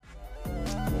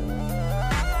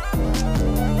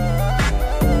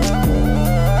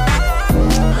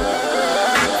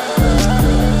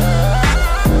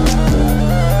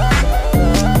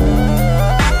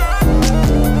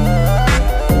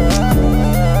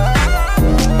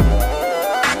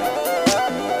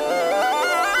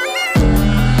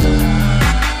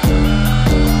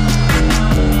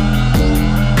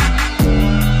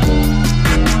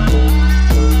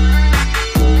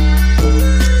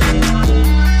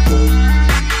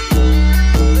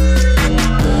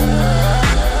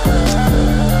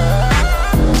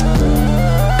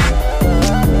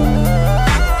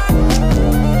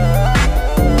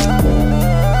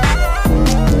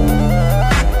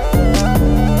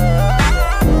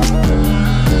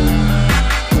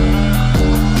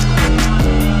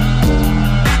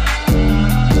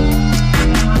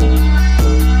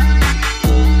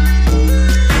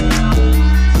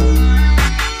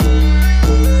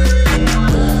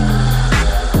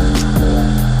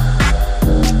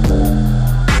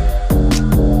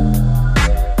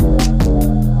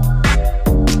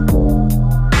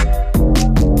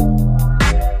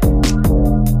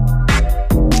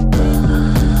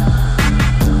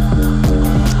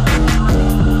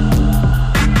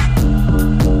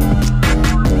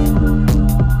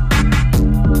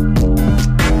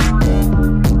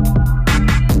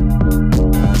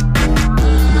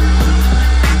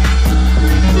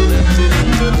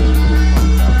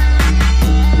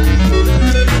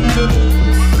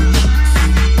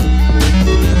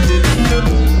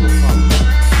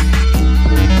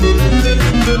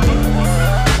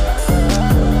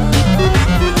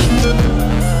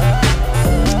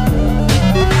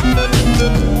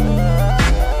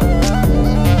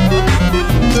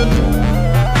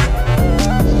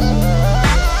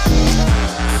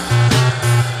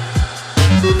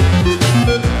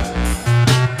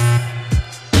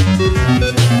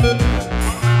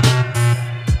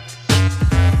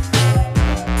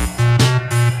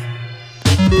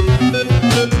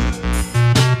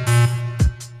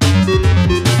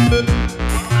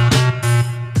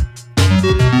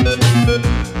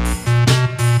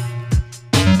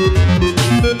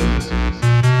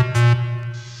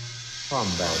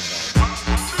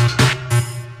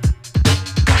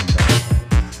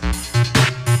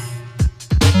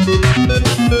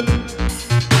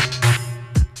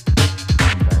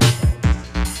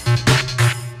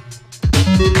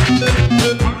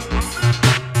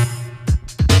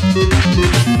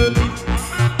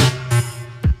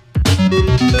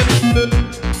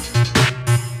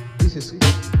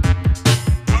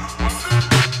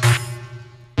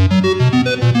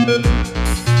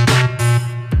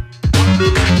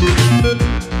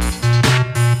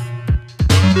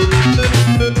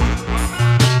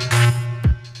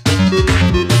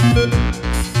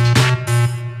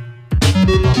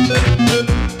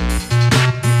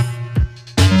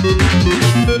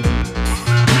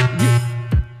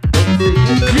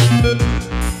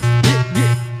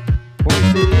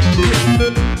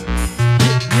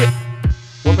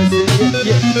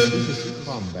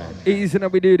Easy now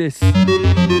we do this.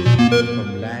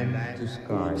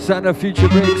 Sound of Future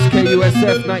Breaks,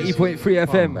 KUSF 90.3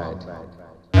 FM.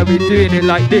 And we're doing it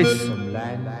like this.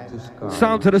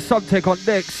 Sound to the Subtek on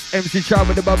decks. MC Child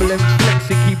with the bubble and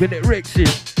flexing, keeping it Rexy.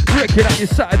 Wrecking up your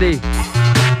Saturday.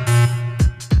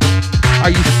 Are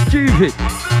you stupid?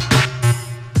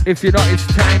 If you're not, it's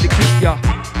time to keep ya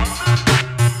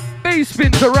bass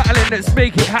spins are rattling, let's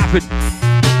make it happen.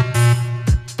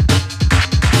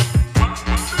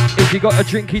 If you got a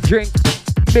drinky drink,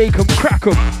 make 'em crack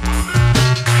 'em.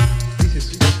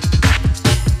 This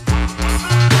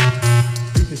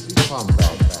is fun,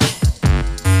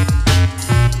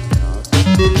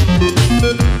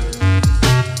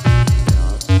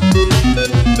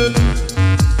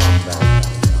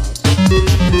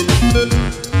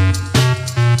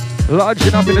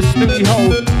 Lodging up in a snooty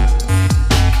hole.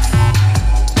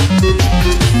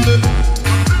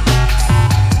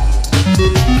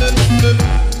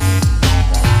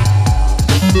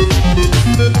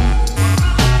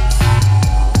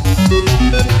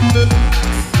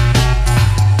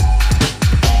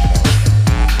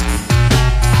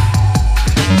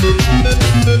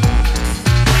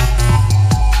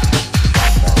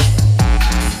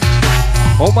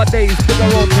 All my days, bigger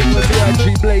road with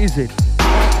B.I.G blazing.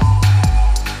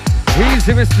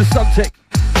 Easy, Mr. Subtek.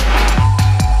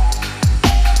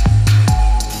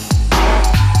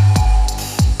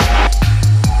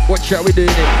 Watch how we doing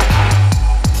it.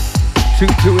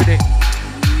 2-2 in it.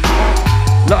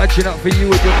 Larging up for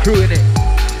you and your crew in it.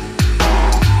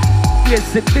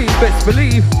 Yes, indeed, best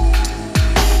believe.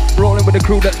 Rolling with the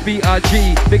crew, that's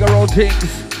B.I.G. Bigger road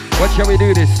things. Watch how we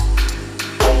do this.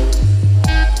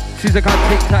 Since I can't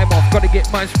take time off, gotta get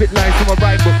mine spit lines from my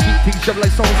rhyme book. Keep things shoved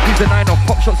like someone squeeze a 9 off.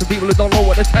 Pop shots of people who don't know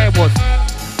what the time was.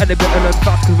 And they better learn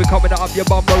fast cause we're coming up your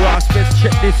bumper ass. Best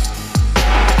check this.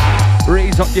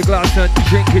 Raise up your glass and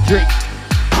drink a drink.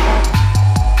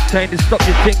 Time to stop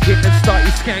your thinking and start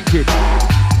your skanking.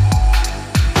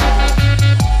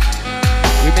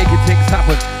 We're making things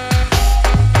happen.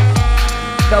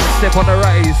 Dubstep on the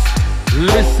rise.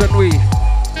 Listen we.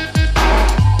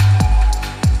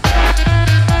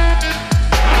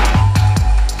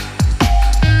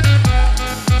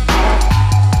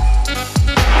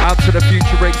 Out to the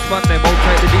Future Breaks Monday,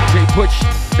 multi the DJ Push,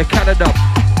 the Canada,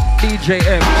 DJ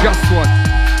M, Just One,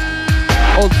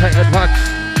 Old Tight Advance,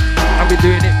 and we're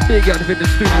doing it big out of in the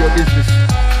studio business.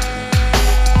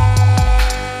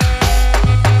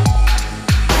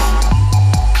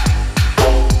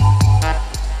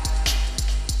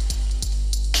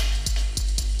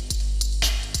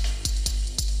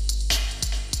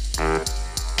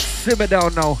 Simmer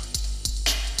down now.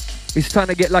 It's time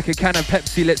to get like a can of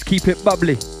Pepsi, let's keep it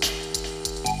bubbly.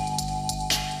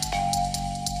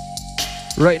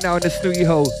 Right now in the snooty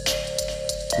hole,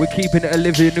 we're keeping it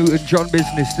Olivia Newton-John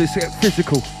business. Let's get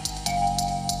physical.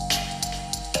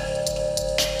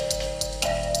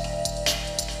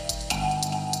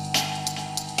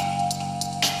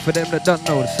 For them that don't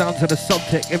know, the sounds of the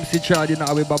Subtek MC Child, you know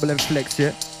how we bubble and flex,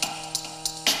 yeah?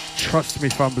 Trust me,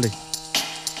 family.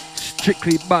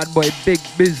 Strictly bad boy, big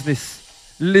business.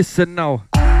 Listen now.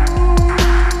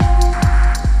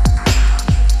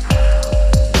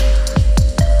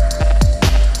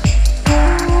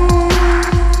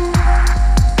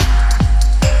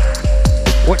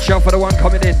 Watch out for the one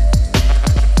coming in.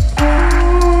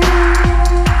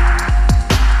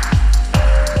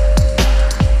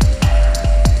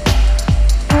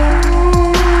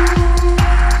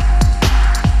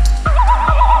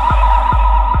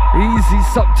 Easy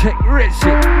Subtek, rich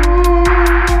it.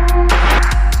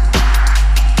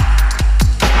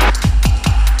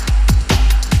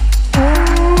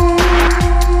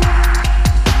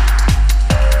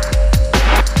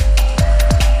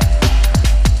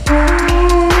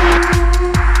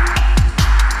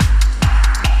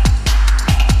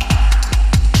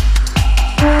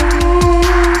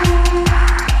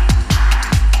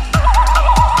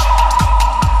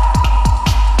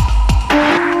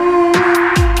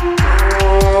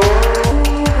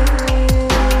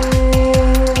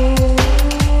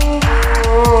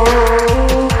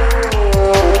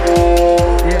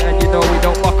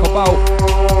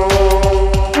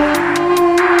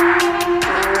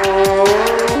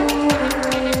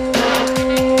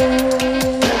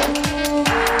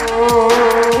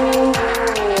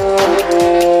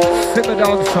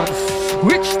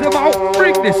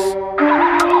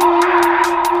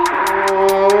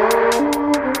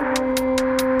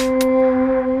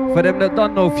 For them that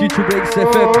don't know, Future Breaks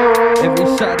FM, every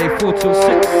Saturday 4 till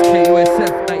 6,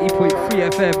 KUSF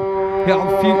 90.3 FM, here on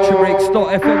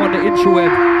futurebreaks.fm on the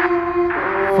intraweb,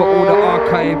 for all the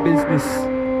archive business.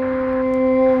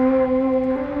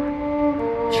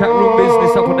 Chat room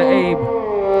business up on the AIM,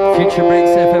 Future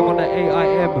Breaks FM on the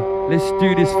AIM. Let's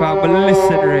do this, fam, but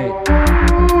listen, right?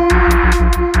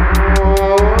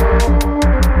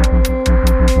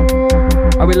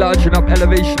 Are we larging up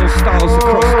elevational styles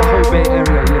across the whole Bay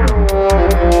Area, you know?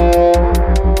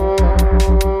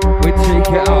 We take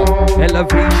it out,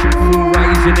 elevation through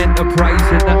rising,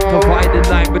 enterprising, that dividing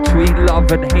line between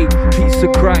love and hate, peace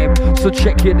and crime. So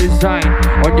check your design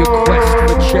on your quest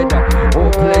for cheddar or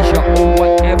pleasure or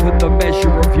whatever the measure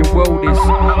of your world is,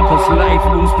 cause life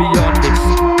moves beyond this.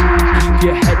 Keep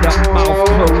your head up, mouth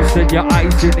closed and your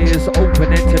eyes and ears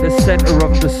open into the center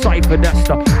of the cipher. That's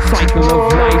the cycle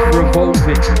of life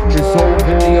revolving,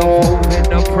 dissolving the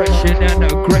evolving oppression and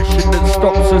aggression that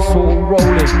stops us all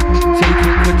rolling.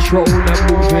 Taking control and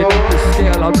moving up the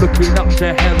scale. I'm looking up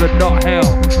to heaven, not hell.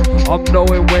 I'm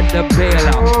knowing when to bail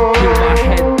out. Keep my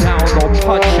head down or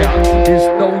punch out. There's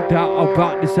no doubt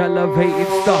about this elevated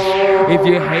stuff. If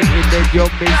you hate it, then you're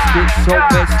missed it. So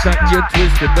messed up, you're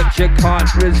twisted, but you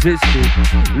can't resist it.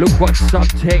 Look what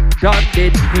Subtek done,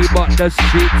 did he? But the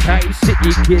street time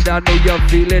city kid, I know you're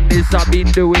feeling this. I've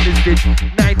been doing this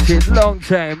 19 long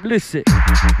time. Listen.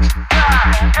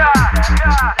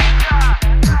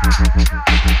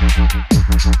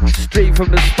 Straight from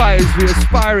the spires, we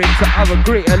aspiring to other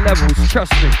greater levels.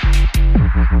 Trust me.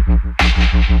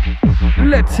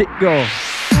 Let it go.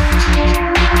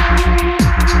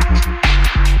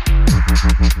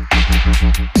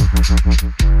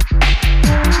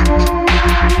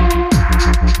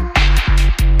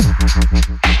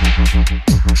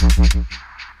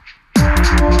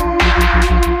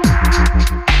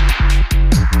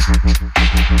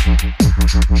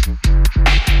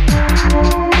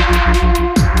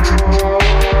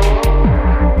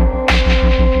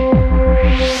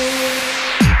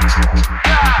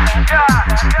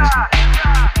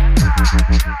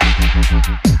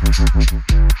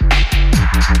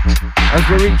 As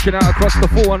we're reaching out across the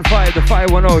 415, the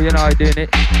 510, you know I'm doing it.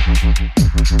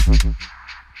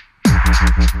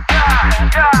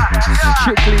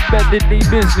 Strictly bending the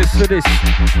business for this.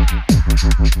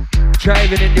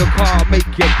 Driving in your car, make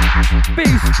your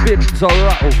bass spins or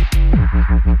rattle.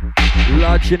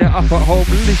 Lodging it up at home,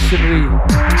 listen we.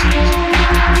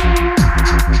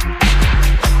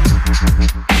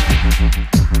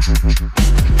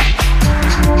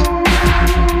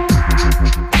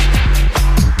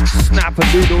 Snap a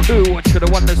doodle doo, watch for the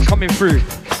one that's coming through.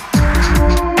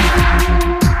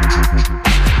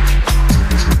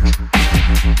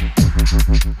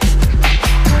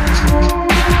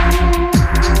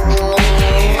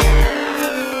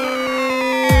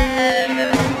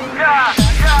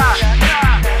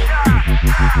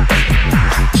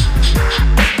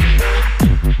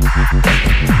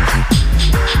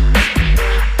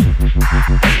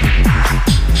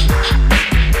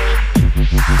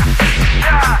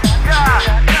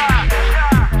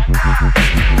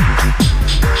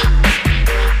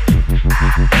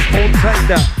 Hold tight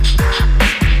down.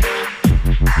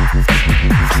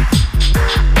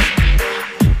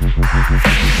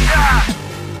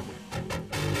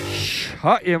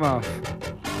 Shut your mouth.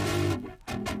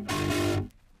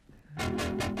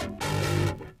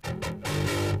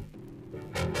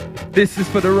 This is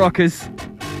for the rockers,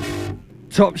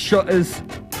 top shotters,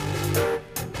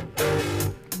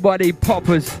 body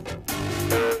poppers.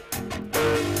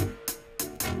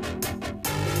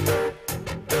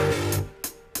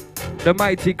 The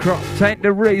mighty crop, time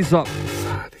to raise up.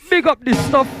 Big up this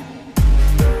stuff.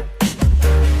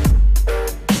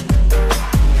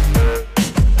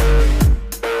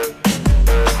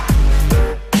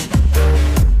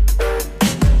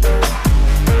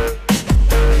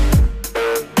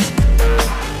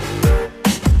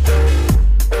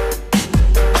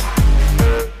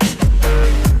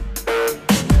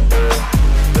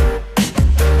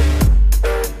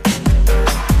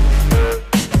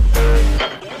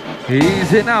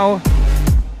 Easy now.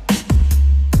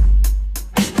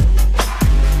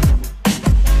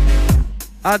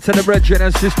 Out to the brethren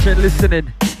and sister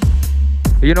listening.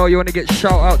 You know you want to get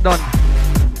shout out done.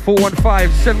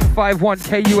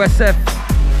 415-751-KUSF.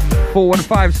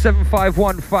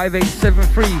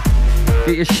 415-751-5873.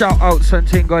 Get your shout out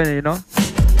something going, you know.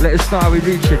 Let us know how we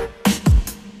reach it.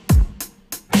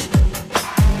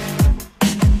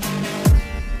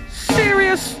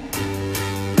 Serious?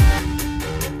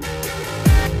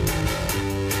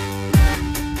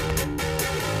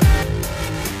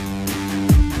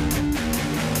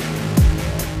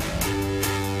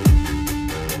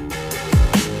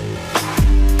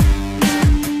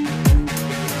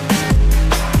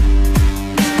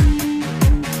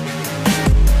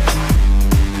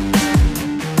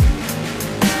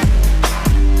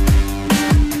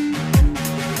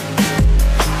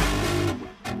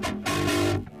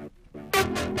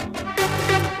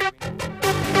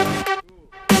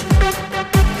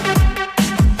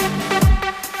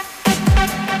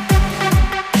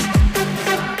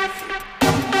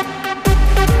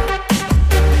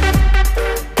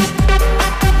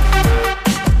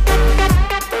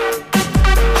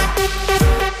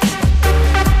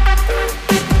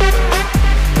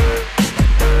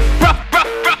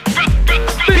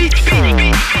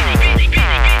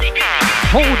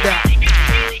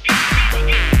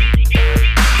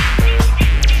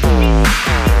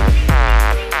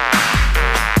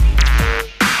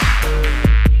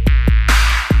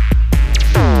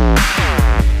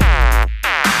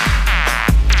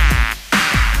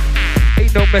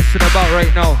 messing about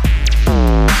right now.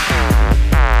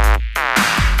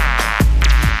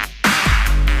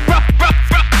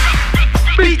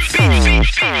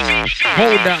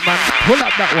 Hold that, man. Pull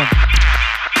up that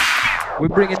one.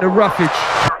 We're bringing the roughage.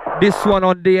 This one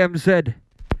on DMZ.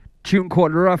 Tune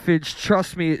called Roughage.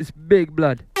 Trust me, it's big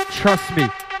blood. Trust me.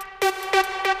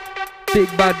 Big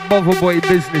bad mother boy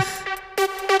business.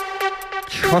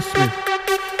 Trust me.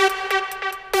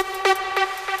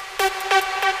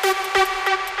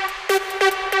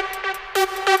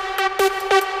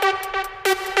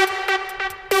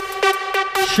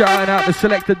 Shouting out the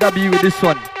Selector W with this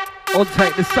one. On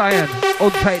take the Cyan.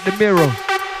 On take the Mirror.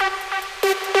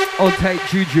 On take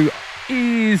Juju.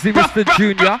 Easy, Mr.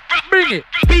 Junior. Bring it.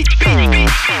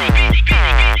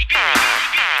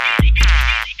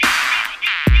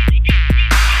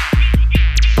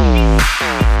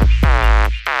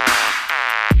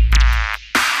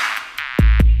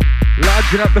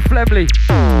 Larging up the Flemley.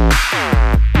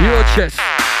 Your chest.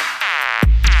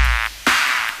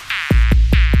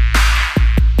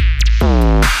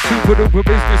 Super duper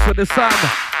business with the sun.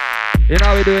 You know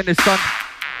how we doing this, son?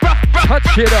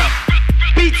 Touch it up.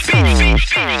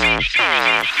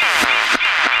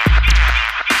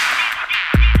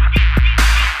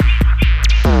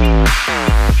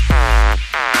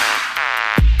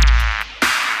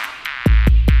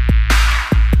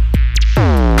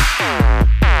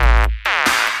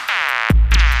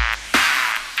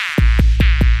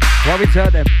 What we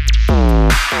tell them?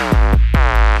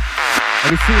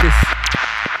 Let me see this.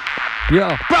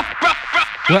 Yo.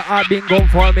 Where I've been gone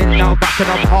for a minute now, backing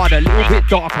up harder, a little bit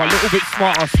darker, a little bit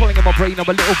smarter, swelling in my brain, I'm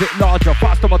a little bit larger,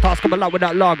 fast on my task, I'm alive with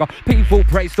that lager, painful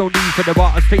praise, no need for the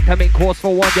barters, take them in course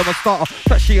for one, you're my starter,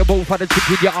 especially you both had a chip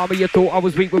in your armor, you thought I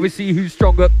was weak, but we see who's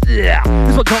stronger, yeah,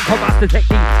 this one John Cobb master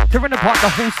technique, tearing apart the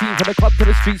whole scene, from the club to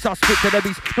the streets, I spit to the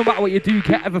beast, no matter what you do,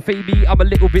 can't ever fade me, I'm a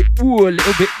little bit, ooh, a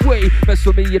little bit, way, mess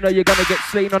with me, you know you're gonna get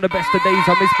slain on the best of days,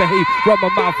 I misbehave, run my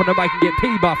mouth on the mic and get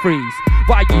paid by freeze,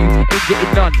 why you ain't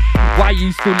getting none, why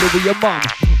you still live with your mum?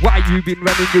 Why you been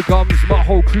running your gums? My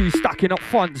whole crew stacking up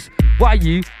funds. Why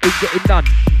you ain't getting none?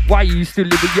 Why you still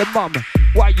live with your mum?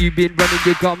 Why you been running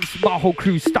your gums? My whole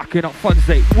crew stacking up funds.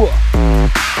 They what?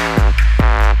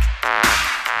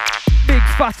 Big,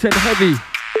 fat and heavy,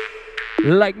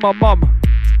 like my mum.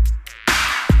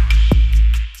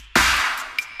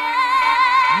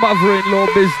 Mother-in-law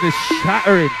business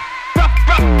shattering.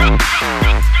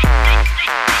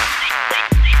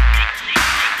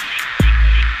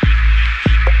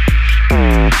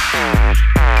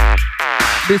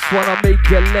 This one I'll make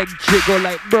your leg jiggle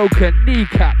like broken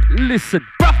kneecap. Listen.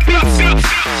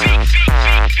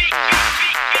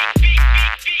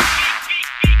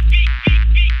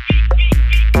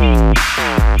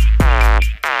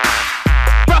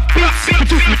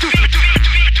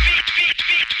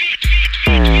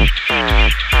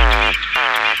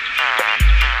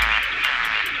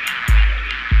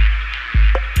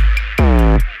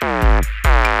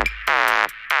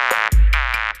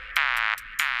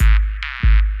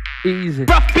 Easy.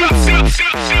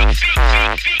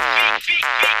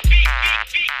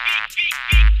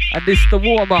 And this the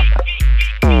warm up.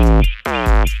 You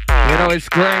know it's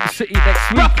Grime City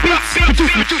next week.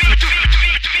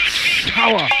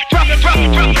 Shower. Bring the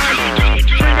lights down.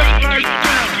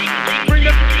 Bring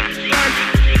the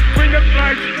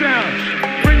lights down.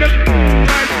 Bring the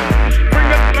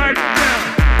lights down.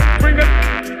 Bring the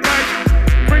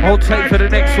lights. Hold tight for the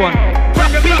next one.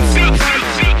 Bring the lights down.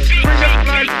 Bring the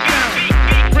lights down.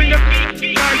 Bring the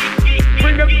lights.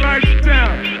 Bring the lights down.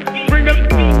 Bring the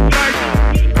lights.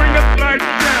 Bring the lights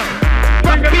down. Bring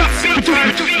the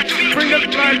lights. Bring the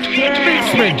lights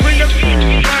down.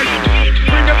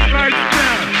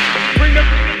 Bring the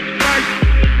lights.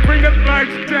 Bring the lights down. Bring the lights. Bring the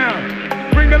lights down.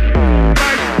 Bring the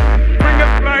lights. Bring the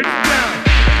lights down.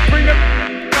 Bring the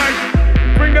lights.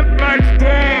 Bring the lights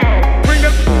down. Bring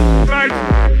the lights.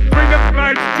 Bring the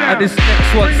lights down. And this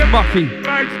next one's mucky.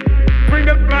 Bring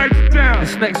the lights down.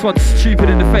 This next one's stupid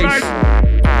in the face.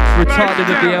 It's retarded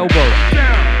at the elbow.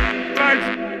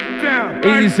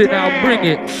 Easy now, bring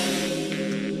it.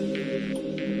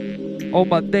 All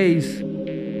my days.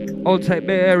 I'll take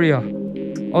Bay Area.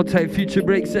 I'll take Future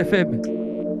Breaks FM.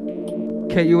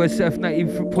 KUSF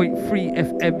 90.3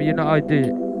 FM, you know how I do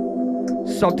it.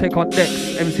 Subtek on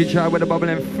next. MC Child with a bubble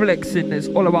and flexing. It's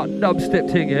all about dubstep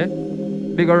thing, yeah?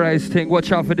 Bigger rise thing.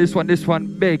 Watch out for this one. This one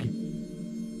big.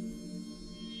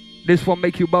 This one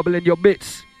make you bubble in your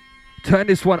bits. Turn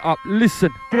this one up.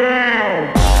 Listen.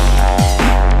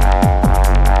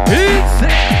 Easy.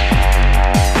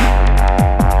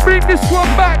 Bring this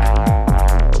one back.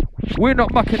 We're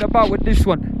not mucking about with this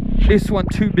one. This one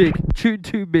too big. Too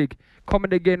big.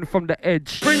 coming again from the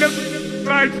edge. Bring the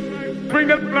lights down. Bring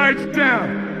the lights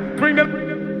down.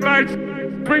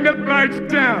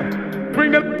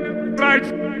 Bring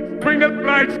the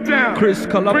lights down. Chris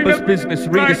Columbus Business,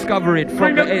 rediscovering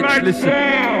from the edge. Listen.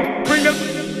 Bring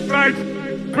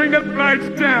the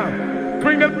lights down.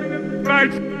 Bring the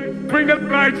lights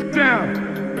down.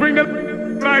 Bring the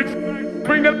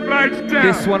lights down.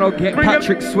 This one will get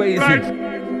Patrick Swayze.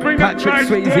 Patrick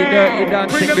Swayze, Dirty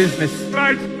Dancing Business.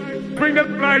 Bring the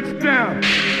lights down.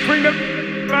 Bring the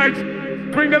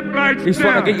lights This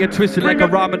one will get you twisted like a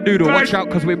ramen noodle. Watch out,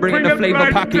 because we're bringing the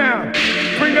flavor packet.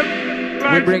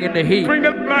 We're bringing the heat. Bring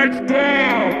the lights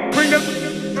down. Bring the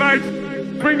lights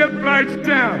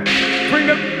down.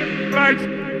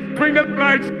 Bring the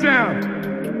lights down.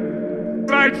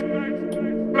 Lights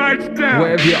down.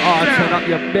 Wherever you are, turn up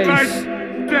your bass.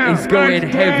 It's going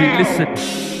heavy. Listen.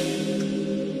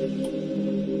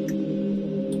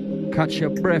 Catch your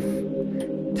breath.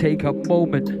 Take a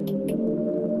moment.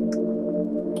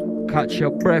 Catch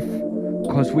your breath.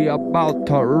 Cause we about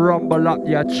to rumble up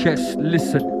your chest.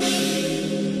 Listen.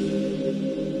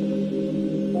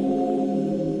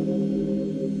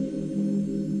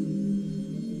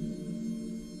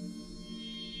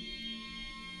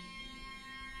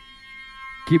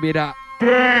 Give me that.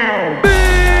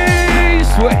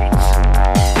 Bass weight.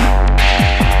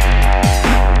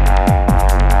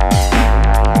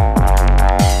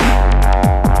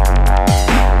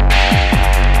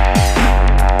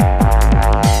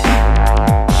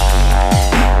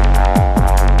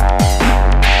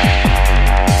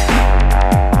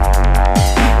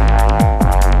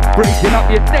 Breaking up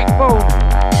your neck bone.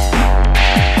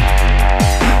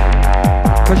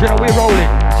 Cause you know we're rolling.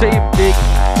 Same big.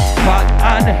 Fat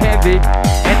and heavy,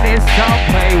 and this sound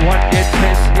play one day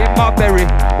test in my berry.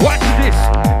 Watch this,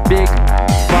 big,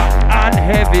 fat and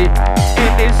heavy,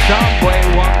 and this sound play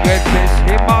one day test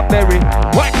in my berry.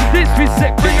 Watch this, we say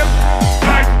big,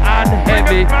 fat and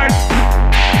heavy.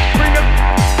 Bring up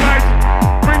lights,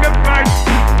 bring up lights,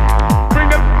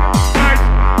 bring up lights,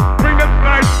 bring up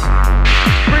lights,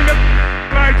 bring up lights, bring up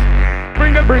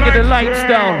lights. Bringing the lights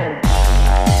down.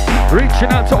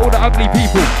 Reaching out to all the ugly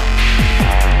people.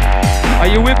 Are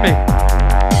you with me?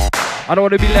 I don't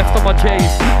want to be left on my J's.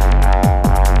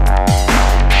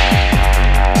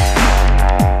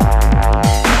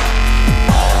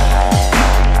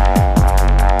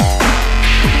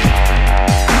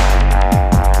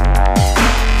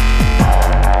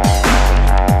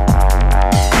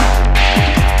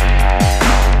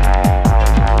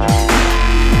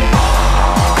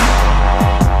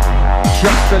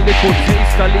 Just a little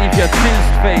taste, I'll leave your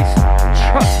tizzed face.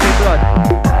 Trust me, blood.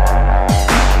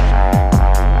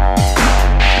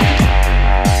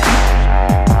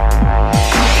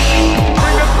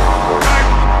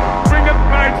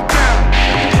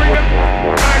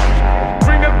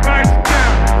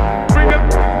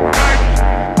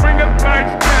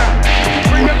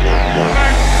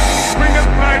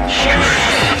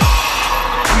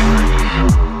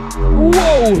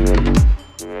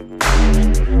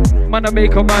 Man, I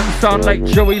make a man sound like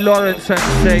Joey Lawrence and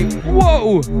say,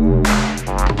 whoa!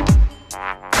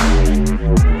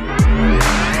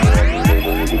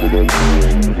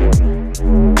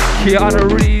 Keanu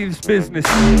Reeves business.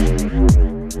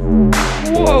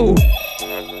 Whoa!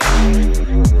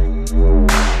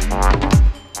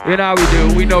 You know how we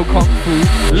do, we know Kung Fu.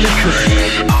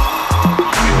 Listen.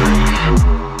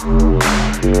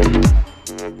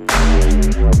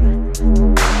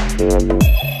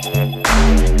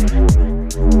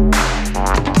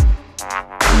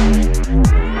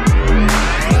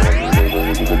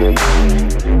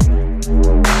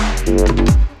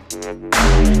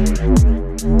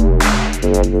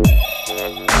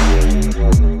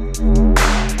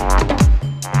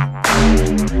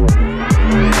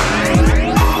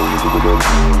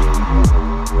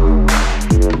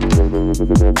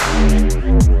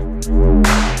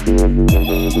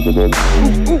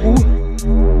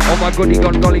 Oh my god, he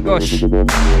gone golly gosh.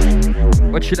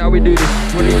 But you know we do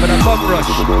this, we're leaving a bomb rush.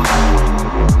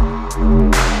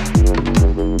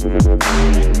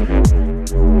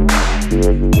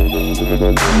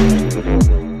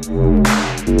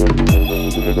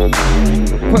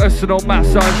 Personal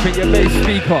massage in your bass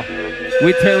speaker.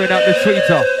 We're tearing out the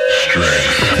tweeter.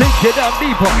 Take it down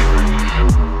deeper.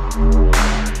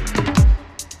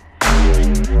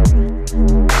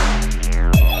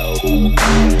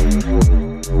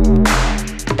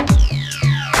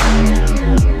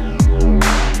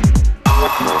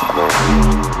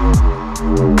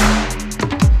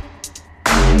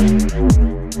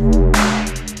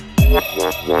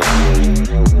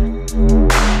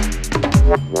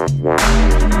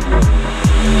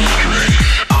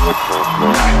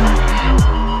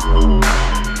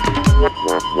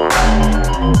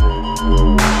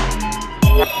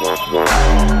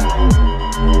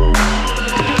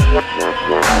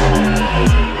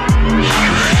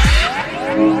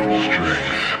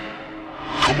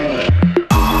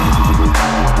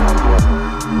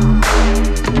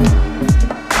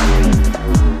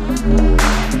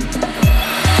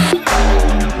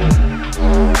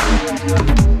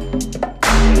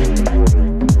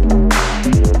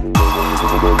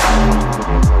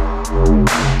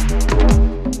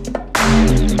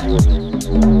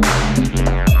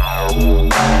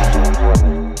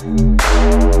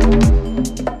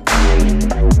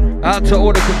 Out to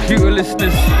all the computer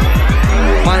listeners.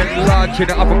 Man large it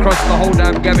up across the whole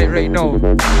damn gamut right now.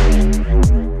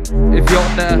 If you're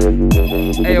on the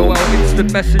AOL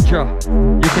Instant Messenger,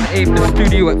 you can aim the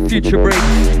studio at Future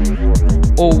Breaks,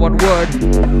 all one word,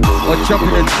 or jump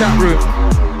in the chat room.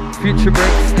 Future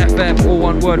Breaks FM, all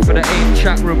one word for the AIM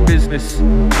chat room business.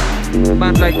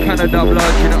 Man like Canada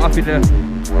large up in the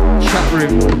chat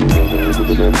room.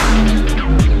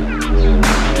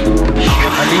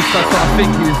 At least that's what I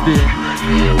think he's doing.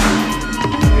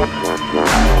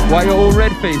 Why you all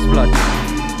red face, blood?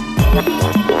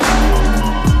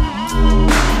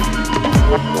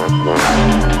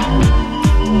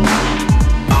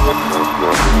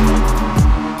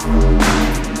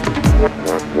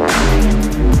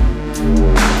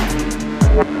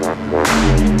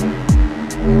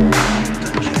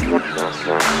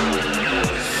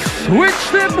 Switch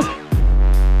them!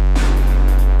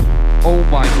 Oh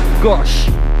my gosh!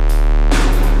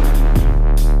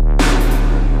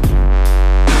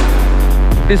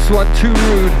 This one too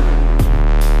rude.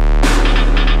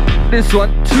 This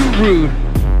one too rude.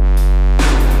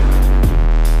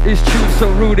 This tune's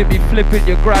so rude it be flipping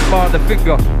your grandma on the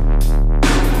finger.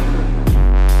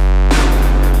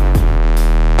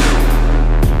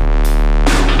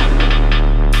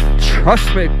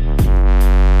 Trust me.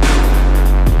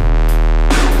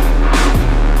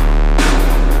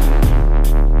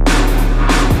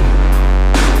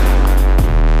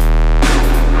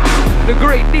 The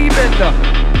great knee bender.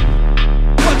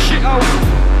 Watch it out.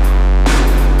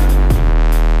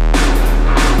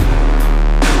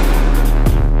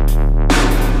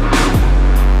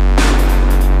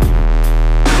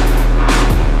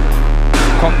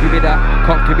 Come give me that,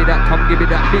 come give me that, come give me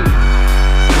that beat.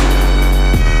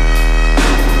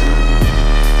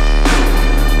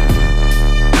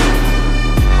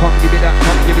 Come give me that,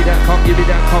 come give me that, come give me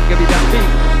that, come give me that beat.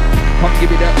 Come give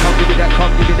me that, come give me that,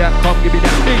 come give me that, come give me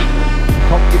that beat.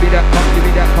 Come give me that, come give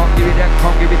me that, come give me that,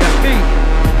 come give me that beat.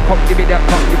 Come give me that,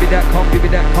 come give me that, come give me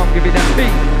that, come give me that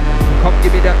beat. Come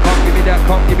give me that, come give me that,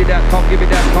 come give me that, come give me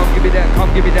that, come give me that,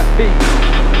 come give me that beat.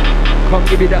 Come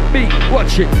give me that beat.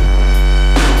 Watch it.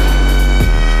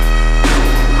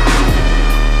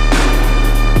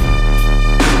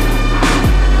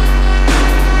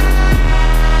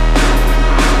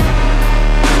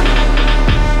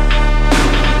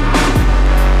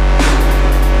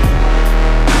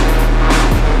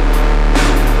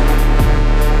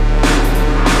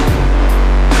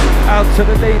 Out to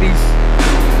the ladies,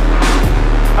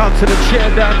 out to the chair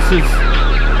dancers,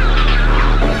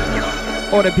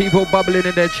 all the people bubbling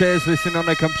in their chairs listening on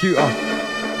their computer,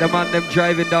 the man them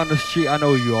driving down the street, I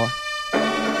know you are,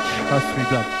 trust me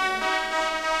blood.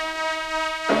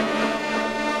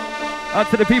 Out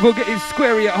to the people getting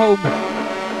squarey at home,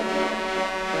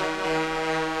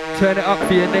 turn it up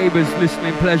for your neighbours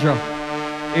listening pleasure.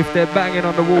 If they're banging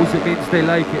on the walls it means they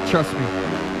like it, trust me.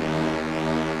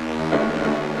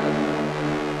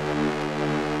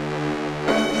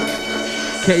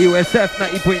 KUSF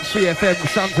 90.3 FM,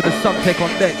 sound to the Subtek on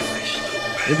decks.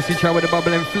 MC Child with the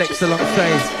bubble and flex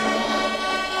alongside.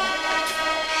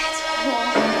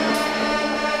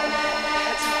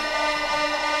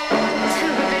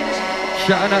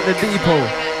 Shouting out the depot.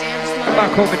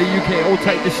 Back home in the UK, all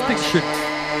type distinction.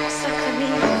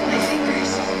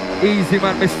 Easy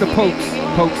man, Mr. Pokes.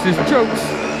 Pokes is jokes.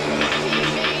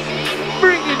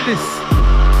 Bring in this.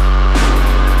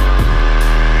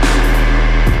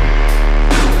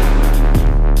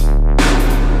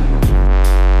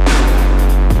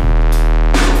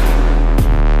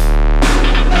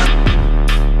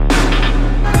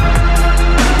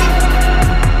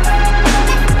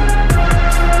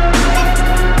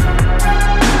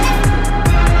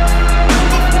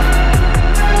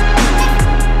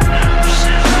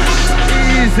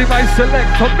 I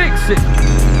select or mix it.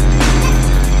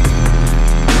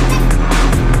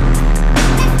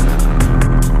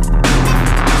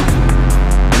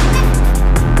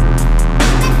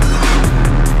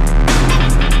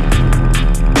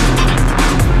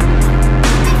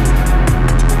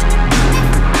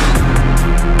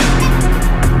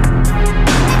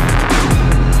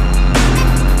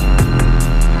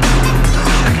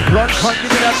 Run, can't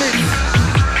give me that mix.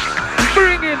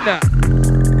 Bring in that.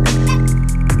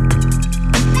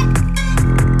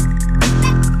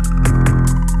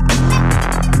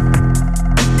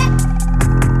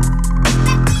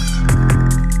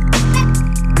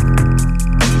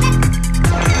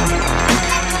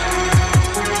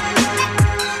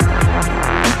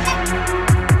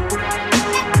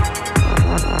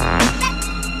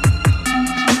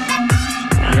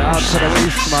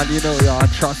 Man, you know, yeah,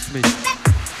 trust me.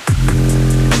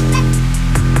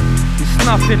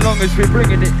 nothing long as we're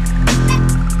bringing it.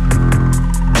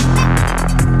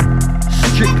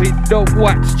 Strictly dope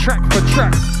wax, track for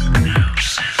track.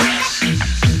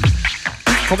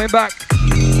 Coming back.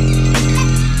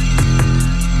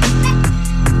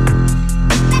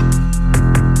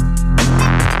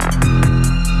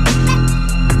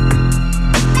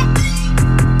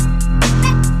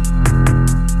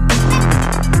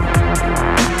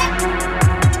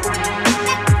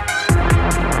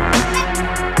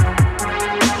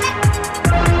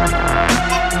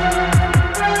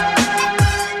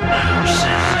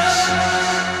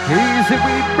 Easy,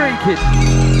 we break it.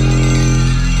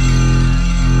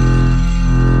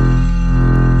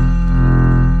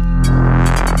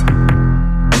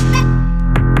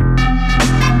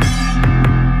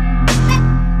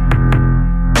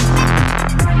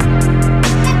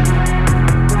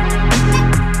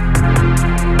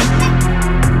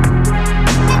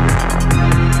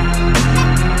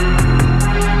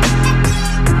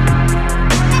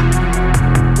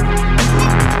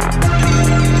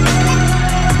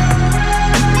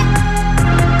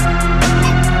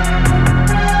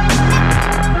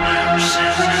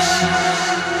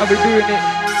 We're doing it.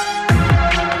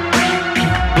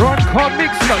 Run, can't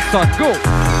mix that, son. Go.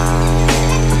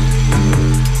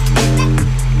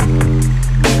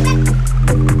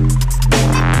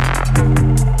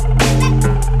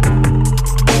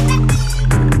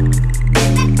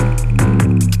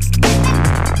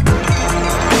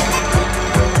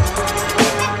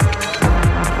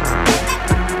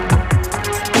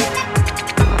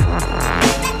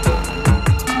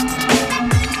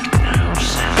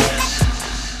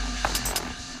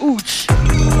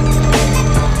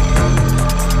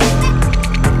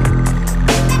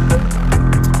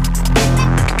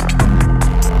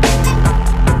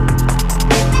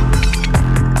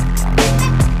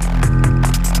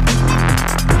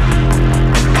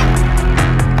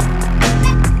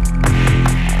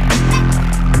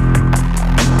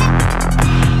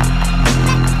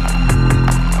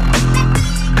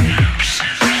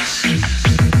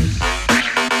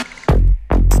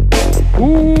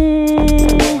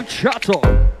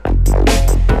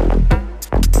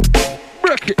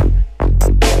 Break it,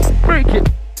 break it.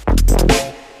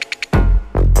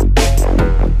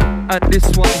 And this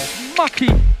one's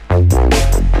mucky.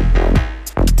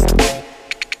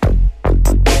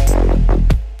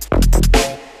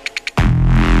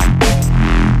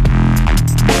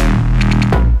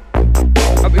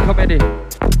 Have we come in here?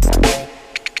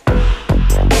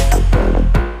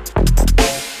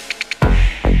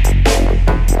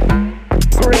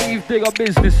 Digger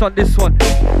business on this one.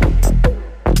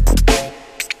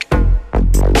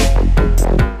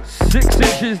 6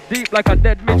 inches deep like a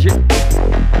dead midget.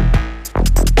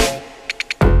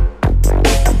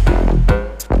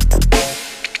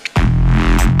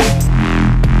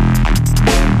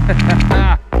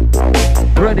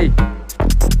 Ready.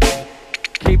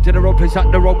 Keep to the wrong place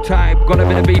at the wrong time. Got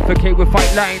up in a beef, okay, with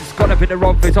fight lines. Got up in the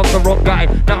wrong place, I'm the wrong guy.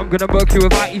 Now I'm gonna murk you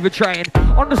without even trying.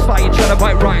 On the slide, you're trying to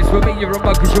bite rhymes. With me, you're a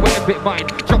mug cause you ain't a bit mine.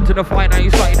 Jumped in the fire, now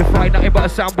you're starting to fry. Nothing but a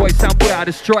sound boy I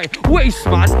destroy. Waste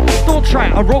man, don't try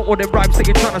it. I wrote all them rhymes that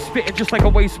you're trying to spit. And just like a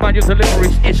waste man, your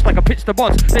delivery's itch like a pitch the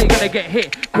bonds. Then you're gonna get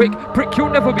hit. Quick, prick, you'll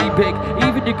never be big.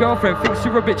 Even your girlfriend thinks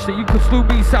you're a bitch. That you can slew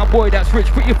me, sound boy that's rich.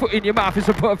 Put your foot in your mouth, it's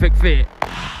a perfect fit.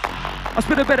 I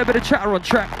spit a better bit of chatter on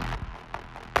track.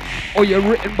 Or your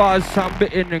written bars sound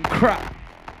bitten and crap.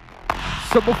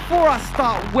 So before I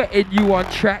start wetting you on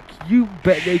track, you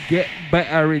better get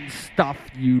better in stuff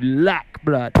you lack,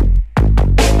 blood.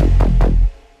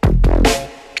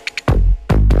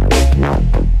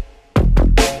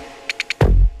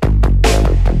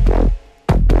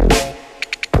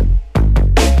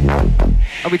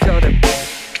 And we tell them,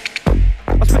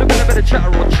 I spit a bit of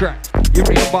chatter on track. Your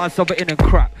written bars are bitten and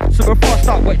crap. So before I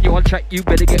start wetting you on track, you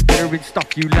better get better in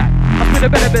stuff you lack. I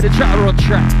spit a bit of chatter on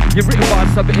track. Your written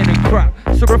bars are bitten and crap.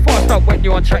 So before I start wetting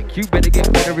you on track, you better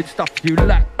get better in stuff you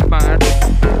lack, man.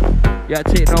 Yeah,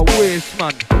 take no waste,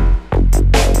 man.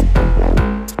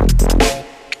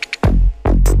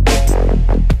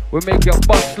 We make your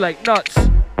bust like nuts.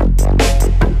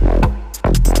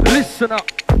 Listen up.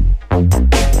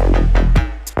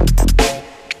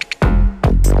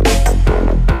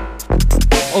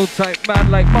 Old type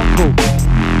man like Mongo.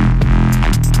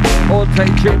 Old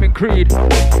type Jamin Creed.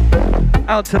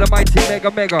 Out to the mighty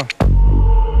mega.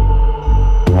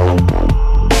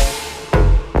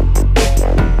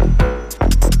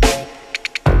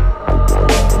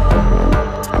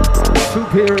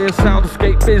 Superior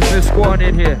soundscape business going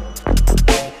in here.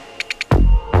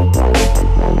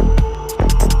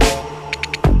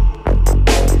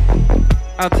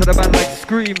 Out to the man like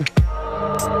Scream.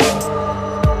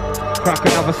 Crack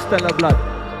another Stella Blood.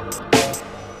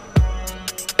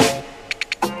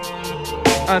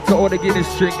 And to all the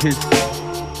Guinness drinkers,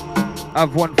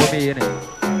 have one for me, innit?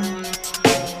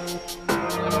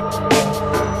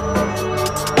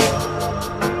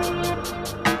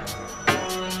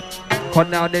 Cause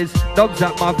now there's dogs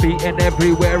at my feet and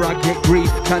everywhere I get grief.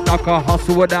 Can't knock a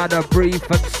hustle without a brief,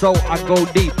 and so I go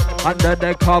deep. Under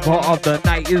the cover of the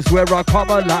night is where I come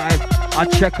alive. I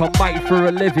check a mic for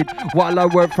a living while I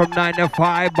work from 9 to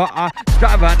 5, but I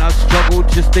strive and I struggle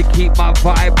just to keep my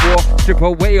vibe raw. Strip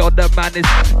away all the madness,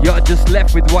 you're just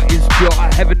left with what is pure.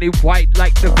 Heavenly white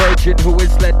like the virgin who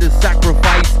is led to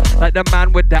sacrifice. Like the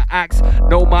man with the axe,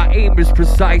 know my aim is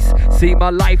precise. See, my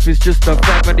life is just a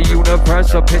frame of the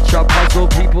universe, a picture puzzle.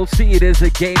 People see it as a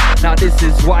game, now this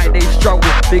is why they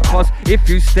struggle. Because if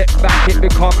you step back it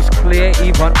becomes clear,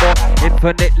 even more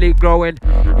infinitely growing.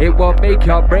 It will make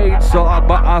your brain so,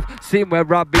 but I've seen where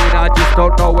I've been, I just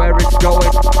don't know where it's going.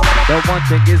 The one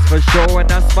thing is for sure, and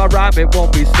that's my rhyme, it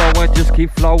won't be slowing. Just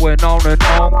keep flowing on and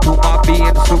on to my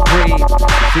being supreme.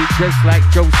 See, just like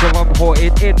Joseph, I'm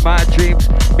haunted in my dreams.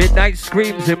 Midnight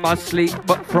screams in my sleep,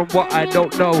 but from what I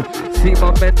don't know. See,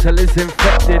 my mental is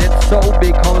infected and so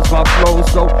becomes my flow.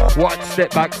 So one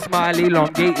step back, smile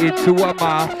elongated to a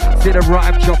mile. See the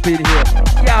rhyme jumping here.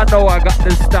 Yeah, I know I got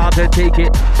the style to take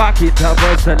it back into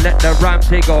verse and let the rhyme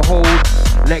take a hold.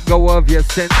 Let go of your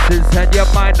senses and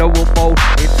your mind will mold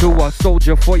into a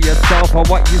soldier for yourself. And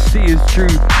what you see is true,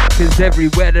 cause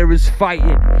everywhere there is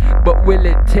fighting. But will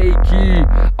it take you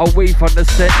away from the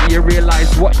center? You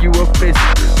realize what you have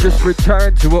missed. Just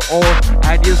return to it all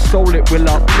and your soul it will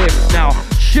uplift. Now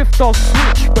shift or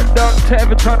switch, but don't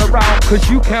ever turn around, cause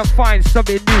you can find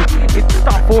something new in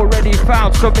stuff already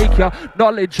found. So make your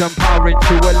knowledge empowering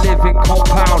to a living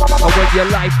compound. And when your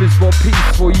life is more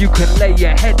peaceful, you can lay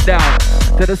your head down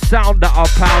to the sound that I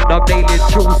pound. I'm nailing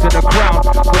jewels in the crown,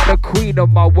 but the queen of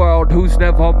my world who's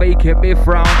never making me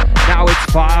frown. Now it's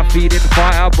fire feeding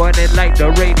fire, burning like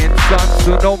the raining sun.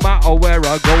 So no matter where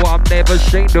I go, I'm never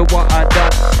ashamed of what I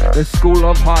done. The school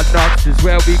of hard knocks is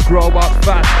where we grow up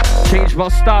fast. Change my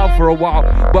style for a while,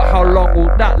 but how long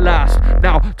will that last?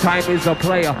 Now time is a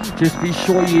player, just be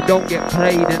sure you don't get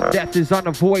played. And death is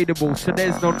unavoidable, so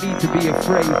there's no need to be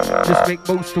afraid. Just make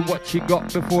most of what you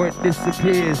got before it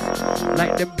disappears.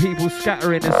 Like them people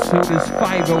scattering as soon as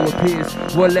 5-0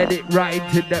 appears. We'll let it ride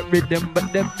to that rhythm,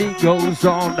 but the beat goes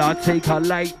on. I take a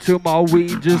light to my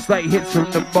weed, just like hits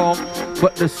from the bomb.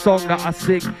 But the song that I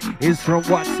sing is from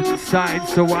what's inside,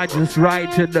 so I just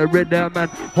ride to the rhythm and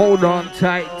hold on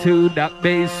tight to that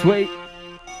bass swing.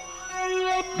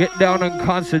 Get down and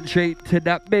concentrate to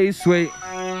that bass swing.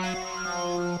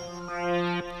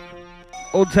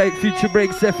 Old tight Future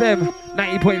Breaks FM,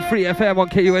 90.3 FM on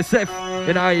KUSF.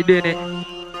 You know how you doing it?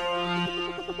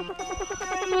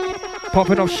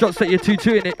 Popping off shots that you're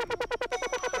 2-2 in it.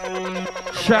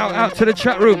 Shout out to the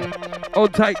chat room.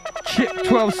 Old tight Chip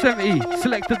 1270,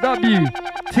 Select the W,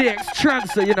 TX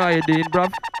Transfer. You know how you doing,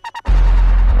 bruv.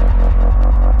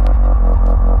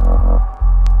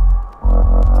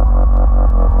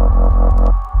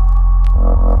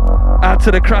 Out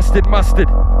to the crusted mustard.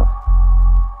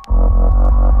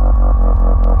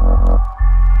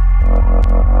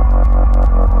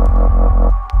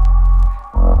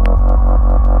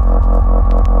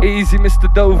 Easy, Mr.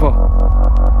 Dover.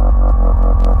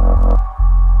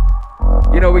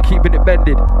 You know we're keeping it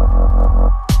bended.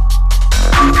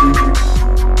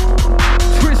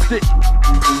 Twist it.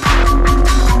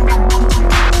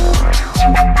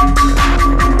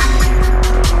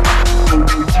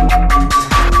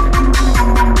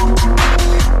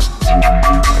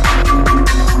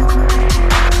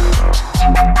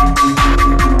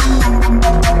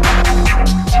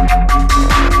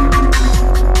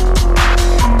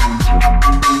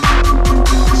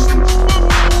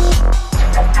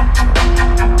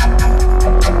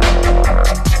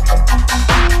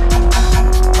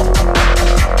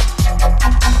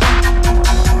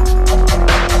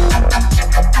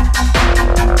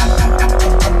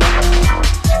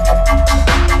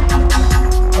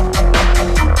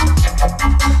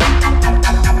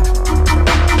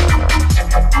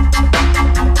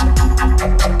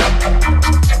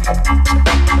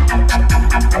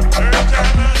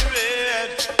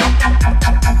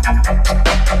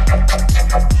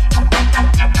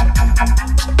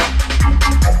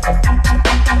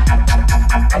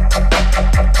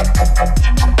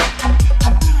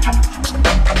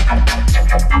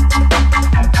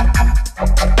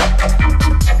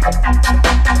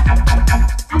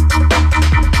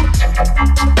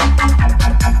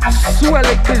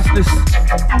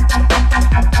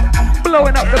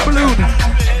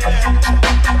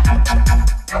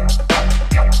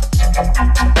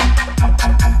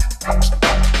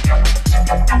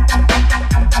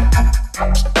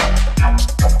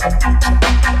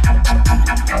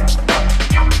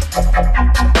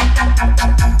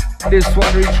 this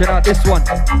one, reaching out this one.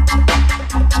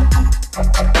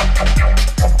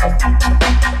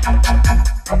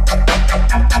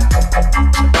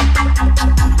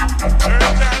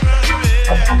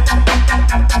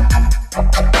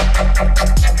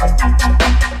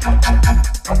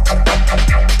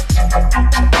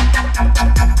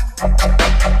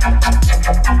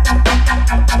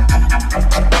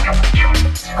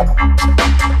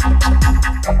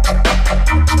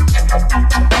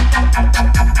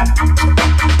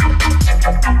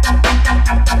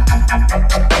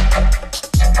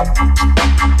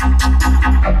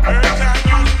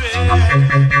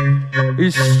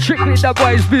 It's strictly that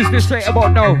boy's business right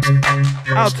about now.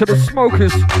 Out to the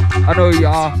smokers, I know you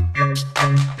are.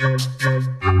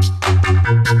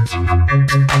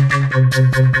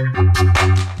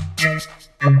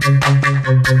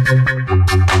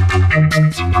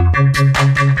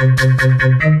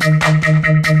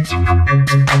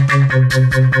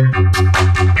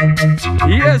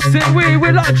 Yes, and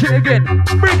we're launching again.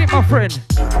 Bring it, my friend.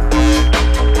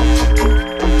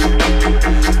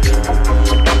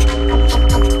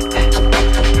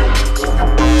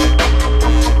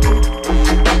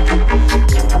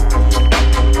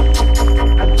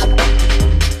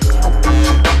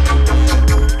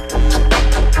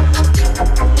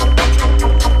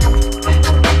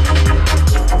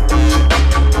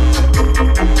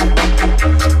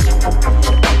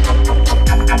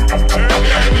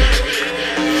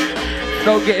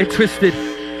 Don't get it twisted.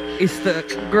 It's the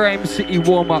Grime City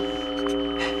warm-up.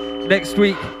 Next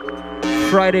week,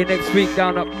 Friday next week,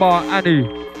 down at Bar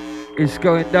Anu. It's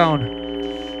going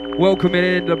down. Welcoming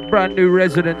in the brand new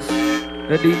residents,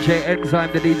 the DJ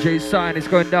Enzyme, the DJ Sign. It's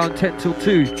going down 10 till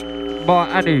 2. Bar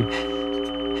Anu.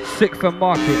 6th and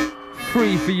Market.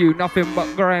 Free for you. Nothing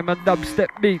but grime and dubstep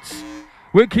beats.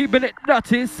 We're keeping it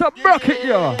nutty. Sub rocket,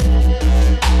 y'all.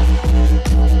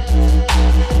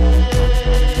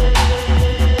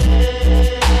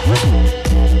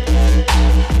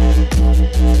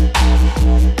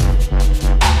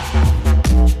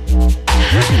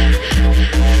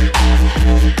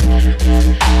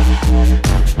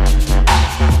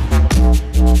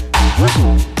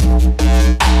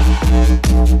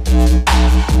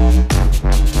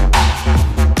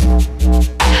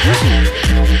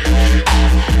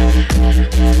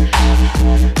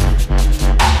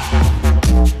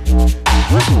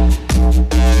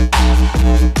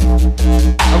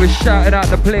 I was shouting out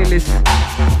the playlist.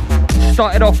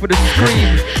 Started off with a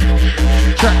Scream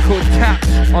track called Tapped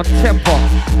on Tempo.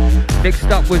 Next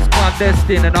up was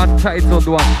Clandestine, an untitled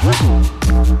one.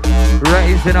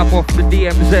 Raising up off the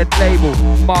DMZ label.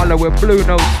 Marla with Blue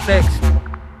Notes next.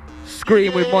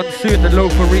 Scream with Monsoon, the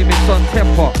Loafer remix on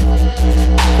Tempo.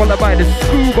 Followed by the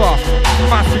Scuba,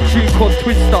 massive tune called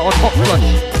Twister on Hot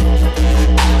Flush.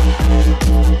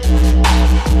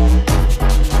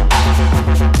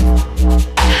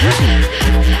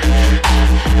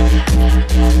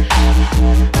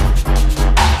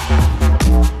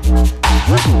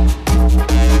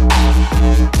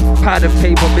 Pad and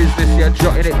paper business, yeah,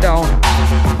 jotting it down.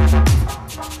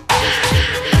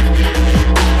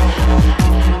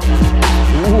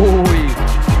 Ooh.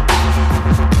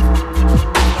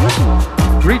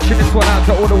 Reaching this one out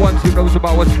to all the ones who knows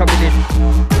about what's coming in.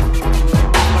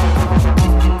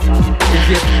 If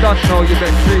you don't know, you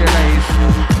best realize.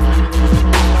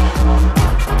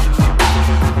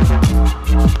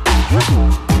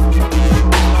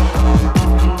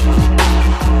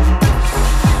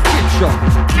 Switch up.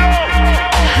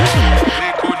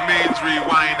 Liquid means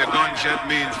rewind, a gunshot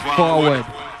means Forward.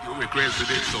 You requested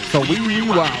it, So we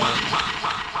rewind.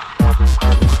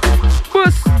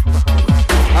 Bus.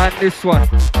 And this one.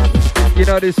 You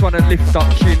know this one, a lift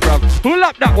up tune, bruv. Pull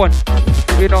up that one.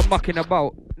 We're not mucking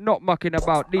about. Not mucking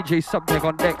about. DJ Subtek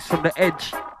on decks from the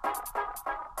edge.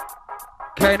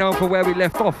 Carrying on for where we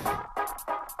left off.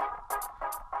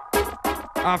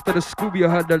 After the Scooby, you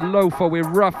heard the Loafer with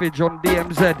Roughage on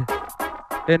DMZ.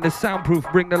 Then the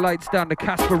Soundproof, Bring the Lights Down, the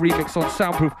Casper remix on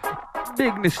Soundproof.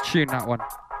 Bigness tune, that one.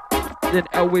 Then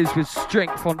Elwiz with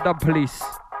Strength on Dub Police.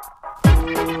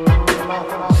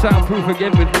 Soundproof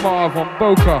again with Marv on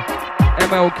Boca.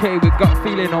 MLK with Gut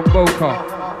Feeling on Boca.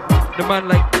 The man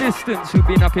like Distance, who've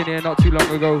been up in here not too long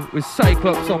ago, with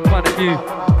Cyclops on Planet View.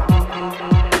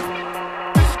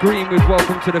 Scream with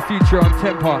Welcome to the Future on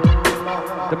Temper.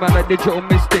 The man like Digital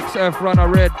Mystics, Earth Runner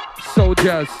Red,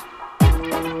 Soldiers.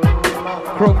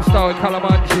 Chrome Star with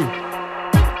Kalamanji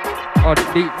on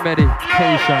Deep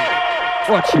Meditation.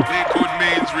 Watch it. Liquid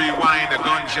means rewind, a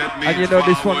gunshot means And you know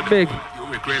this one big. You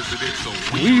requested it, so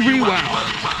We rewind.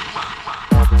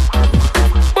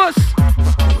 Bus.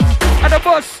 And a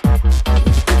bus.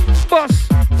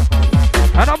 Bus.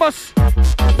 bus.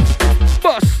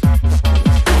 Bus.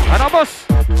 And a bus.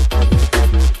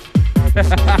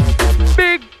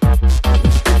 Big.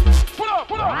 Pull up,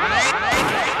 pull up.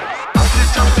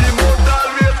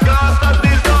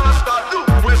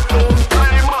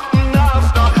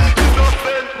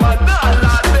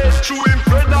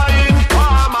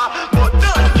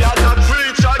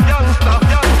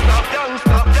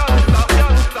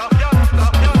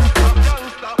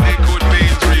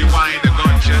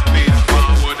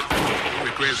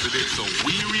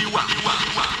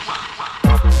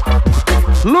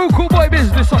 Local boy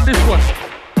business on this one.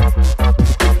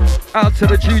 Out to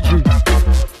the GG.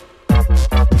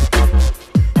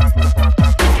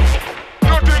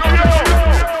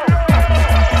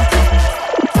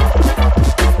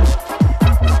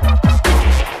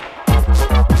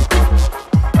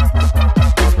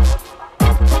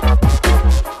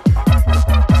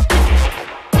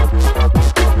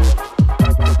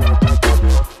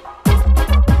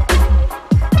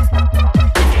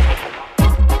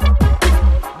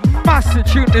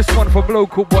 This one from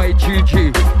local boy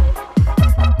GG.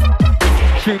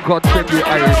 Tune called Tribute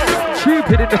Iris.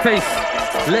 Stupid in the face.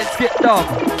 Let's get down.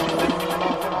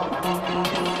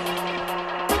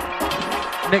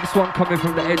 Next one coming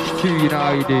from the edge too, you know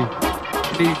how you do.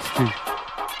 Needs to.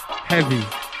 Heavy.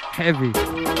 Heavy.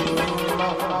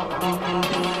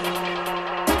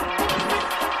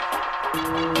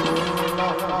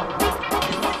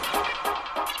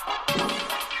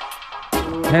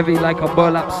 Heavy like a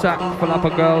burlap sack full up a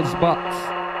girl's butts.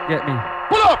 Get me?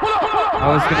 Pull up, pull up, pull up. I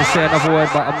was gonna say another word,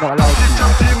 but I'm not allowed to.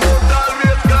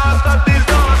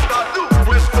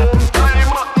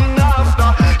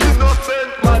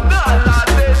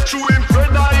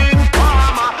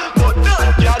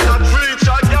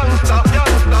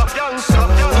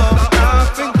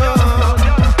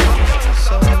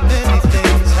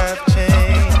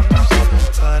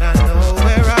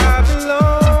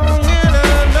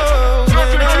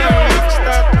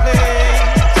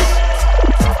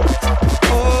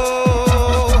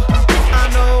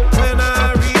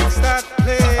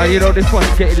 You know this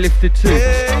one's getting lifted too.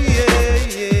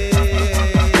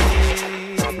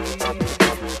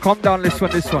 Calm down, this one.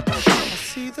 I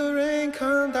see the rain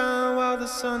come down while the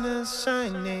sun is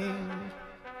shining.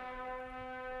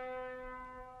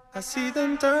 I see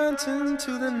them dancing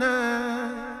to the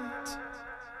night.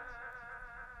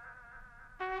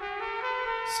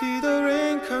 See the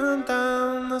rain come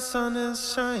down, the sun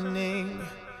is shining.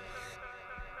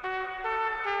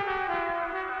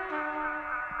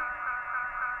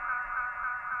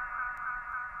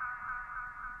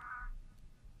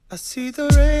 I see the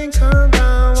rain come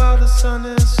down while the sun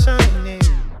is shining.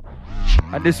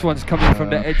 And this one's coming from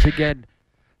the edge again.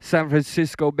 San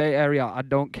Francisco Bay Area. I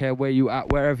don't care where you at,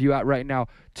 wherever you at right now.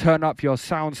 Turn up your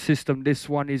sound system. This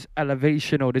one is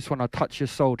elevational. This one will touch your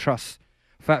soul, trust.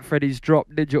 Fat Freddy's drop.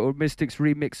 Digital Mystics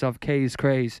remix of K's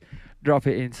Craze. Drop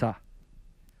it in, sir.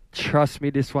 Trust me,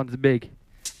 this one's big.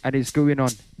 And it's going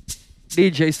on.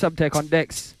 DJ Subtek on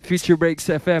decks. Future Breaks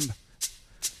FM.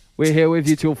 We're here with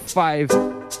you till 5.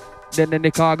 Then the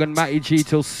Nicaraguan Matty G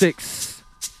till 6.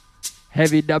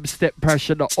 Heavy dubstep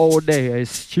pressure the whole day.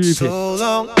 It's stupid. So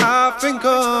long I've been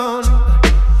gone.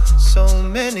 So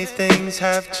many things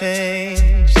have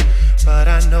changed. But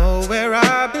I know where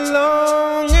I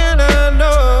belong. And I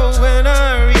know when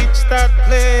I reach that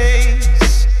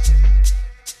place.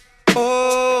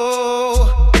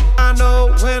 Oh, I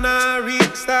know when I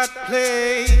reach that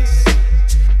place.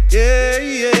 Yeah,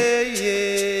 yeah, yeah.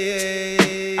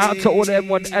 Out to all them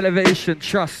one elevation,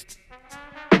 trust.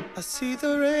 I see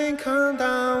the rain come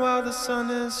down while the sun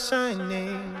is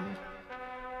shining.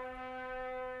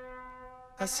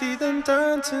 I see them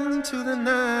dancing to the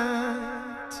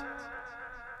night.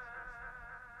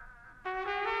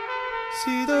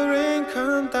 See the rain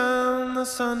come down, the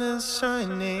sun is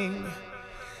shining.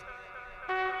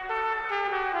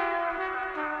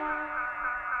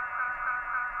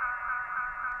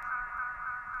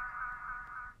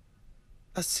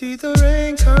 I see the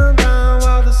rain come down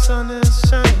while the sun is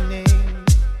shining.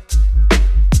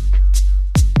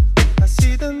 I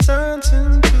see them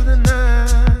dancing to the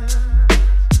night.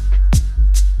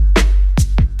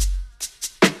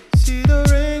 See the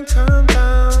rain come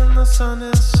down, the sun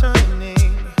is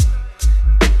shining.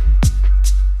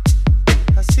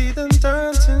 I see them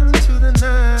dancing to the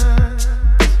night.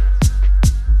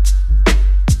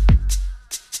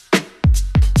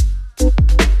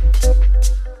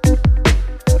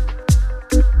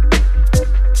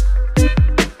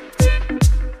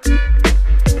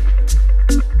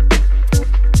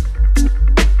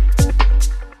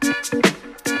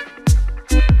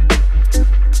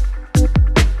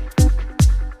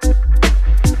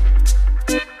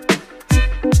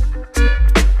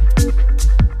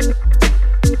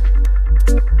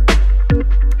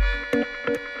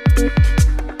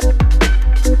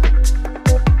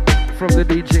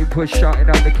 we're shouting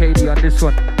out the KD on this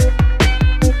one.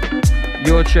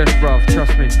 Your chest, bruv,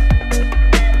 trust me.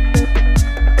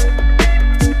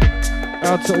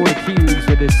 Out to all the Kiwis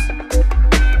with this.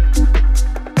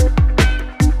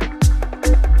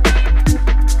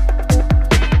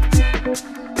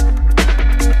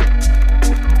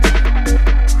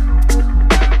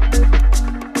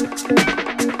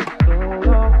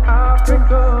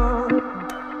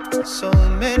 So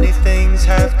many things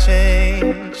have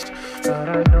changed, but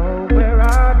I know where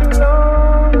I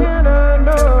belong, and I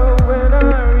know when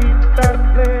I reach that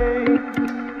place.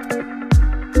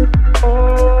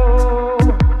 Oh,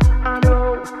 I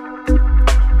know.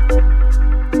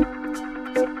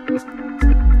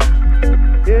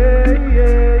 Yeah,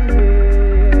 yeah, yeah.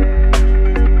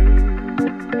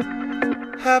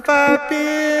 Have I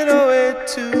been away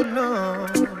too long?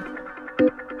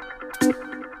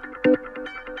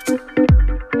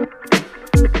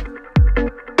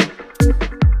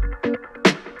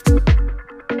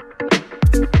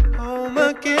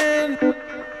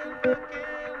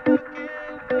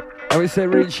 I would say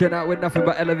reaching out with nothing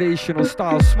but elevation or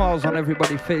style, smiles on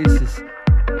everybody's faces.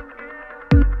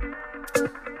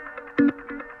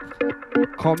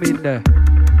 Come in there.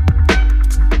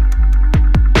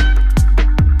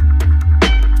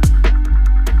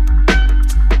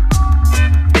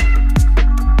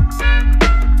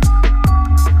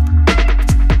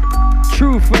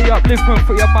 Truth for the upliftment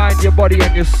for your mind, your body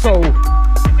and your soul.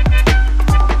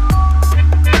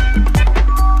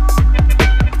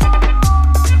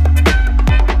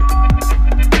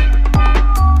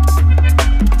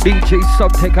 DJ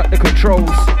Subtek at the controls.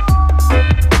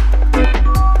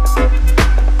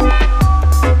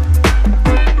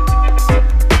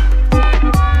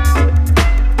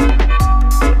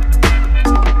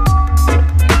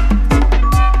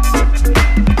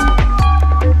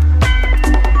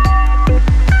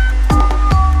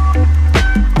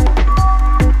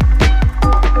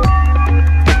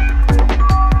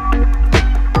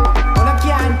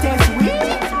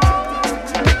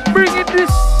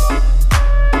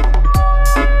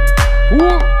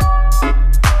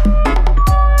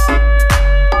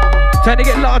 Time to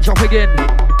get large up again.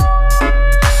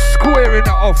 Squaring it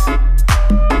off.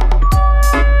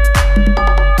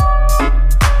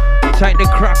 Time to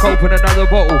crack open another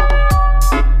bottle.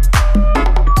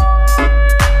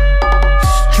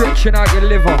 Stretching out your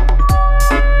liver.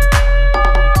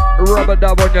 Rubber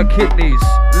dub on your kidneys.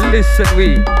 Listen,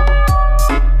 we.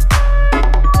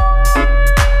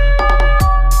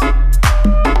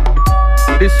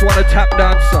 This one a tap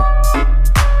dancer.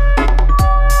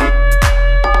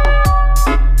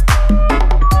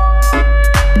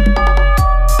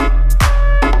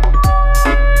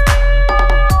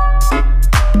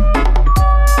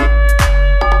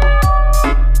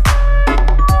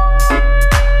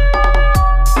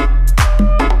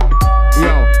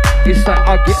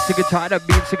 I get sick and tired of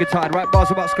being sick and tired. Write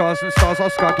bars about scars and stars. I'll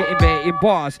scar getting bare in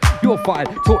bars. You're fine.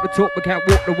 Talk the talk but can't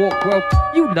walk the walk. Well,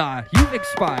 you lie. You've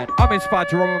expired. I'm inspired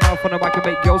to run my mouth on the mic and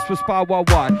make girls perspire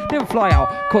worldwide. Then fly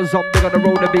out. Cause I'm big on the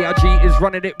road. The B.I.G is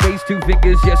running it. Raise two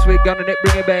fingers. Yes, we're gunning it.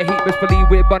 Bringing bare heat. Best believe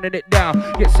we're bunning it down.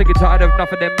 Get sick and tired of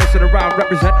nothing them messing around.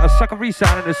 Represent a suckery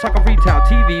sound and a suckery town.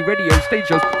 TV, radio, stage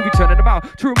shows. We'll be turning them out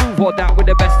to remove all that with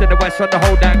the best in the West on the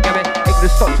whole damn gamut. Ain't gonna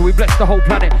stop till we bless the whole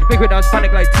planet. Make it dance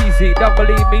panic like TZ. Don't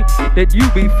believe me? Then you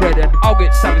be Fred and I'll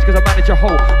get savage cause I manage a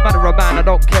whole man or a man. I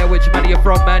don't care which man you're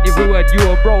from, man. You've ruined you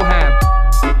and Broham.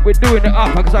 We're doing it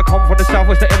up cause I come from the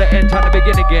southwest, the ill end, time to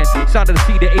begin again. Sound of the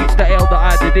C, the H, the L, the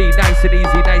I, the D. Nice and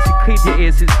easy, nice and clean your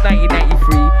ears since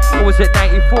 1993. Or was it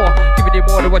 94? Giving you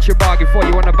more than what you bargained for.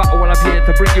 You want a battle, well I'm here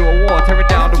to bring you a war. Tearing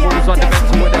down the walls on the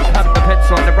mental with the pen, the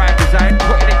pencil on the right design.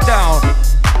 Putting it down.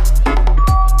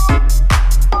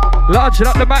 Larging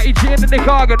up the Mighty G and the Nick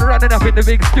Argan, running up in the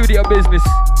big studio business.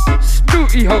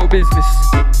 Snooty ho business.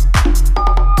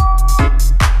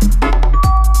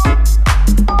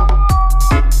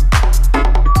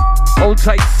 Old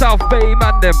tight South Bay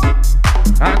man them.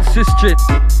 And Sistrin.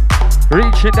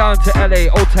 Reaching down to LA.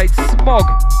 Old tight Smog.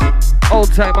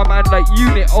 Old tight my man like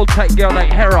Unit. Old tight girl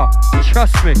like Hera.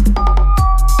 Trust me.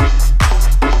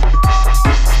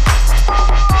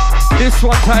 This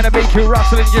one trying to make you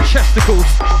rattle in your chesticles.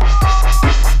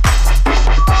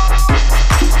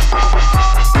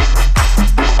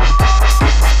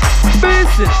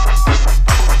 Listen.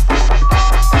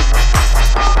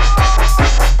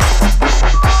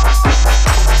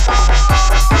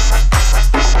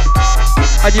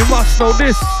 And you must know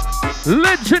this.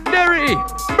 Legendary.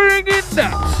 Bring in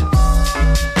that.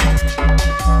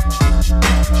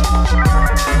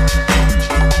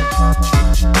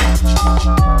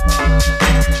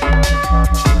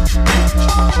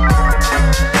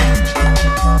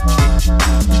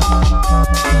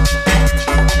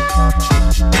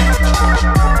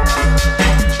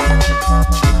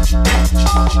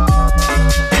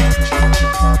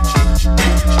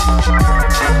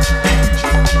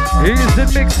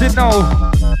 Mixing now.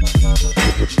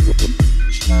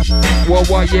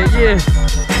 What, yeah.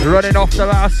 Running off the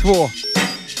last four.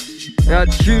 Yeah,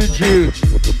 Juju.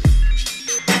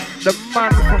 The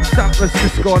man from San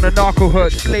Francisco on the Narco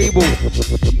Hertz label.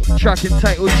 Track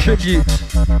entitled Tribute.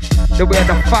 Then we had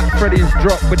the Fat Freddy's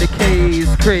drop with the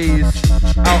K's craze.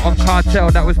 Out on Cartel,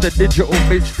 that was the Digital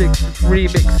Mystics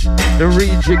remix. The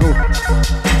rejiggle.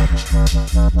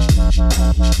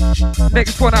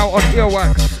 Next one out on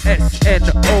Earwax,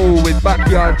 SNO with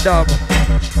Backyard Dub.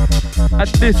 And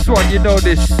this one, you know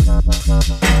this.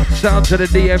 Sound to the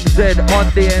DMZ on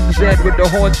DMZ with the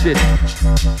Haunted.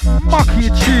 Mucky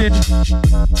tune.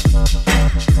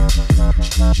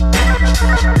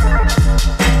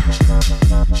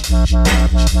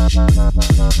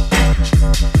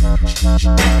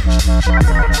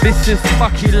 This is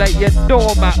Mucky like your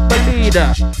doormat, believe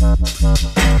that.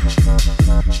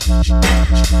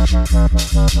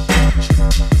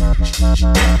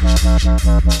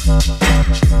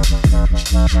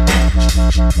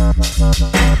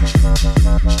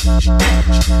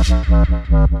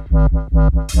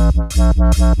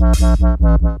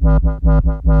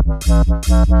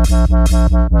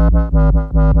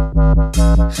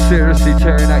 Seriously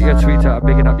tearing out your tweet out,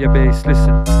 bigging up your bass,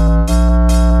 listen.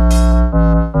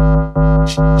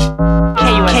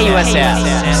 KUSF,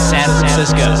 San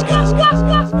Francisco.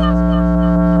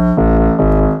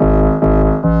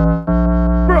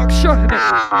 Rock shot it.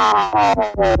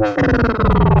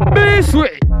 This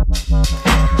way.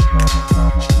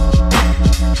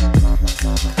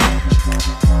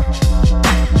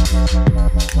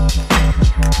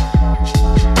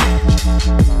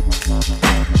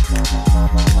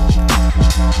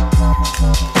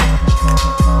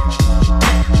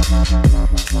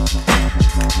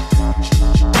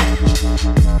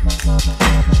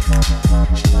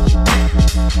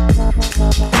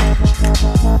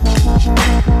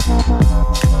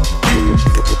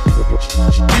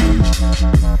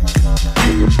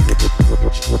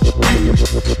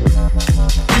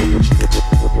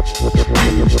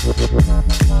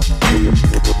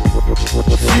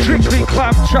 Strictly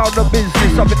clam chowder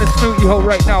business. I'm in the snooty hole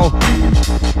right now.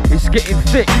 It's getting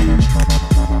thick.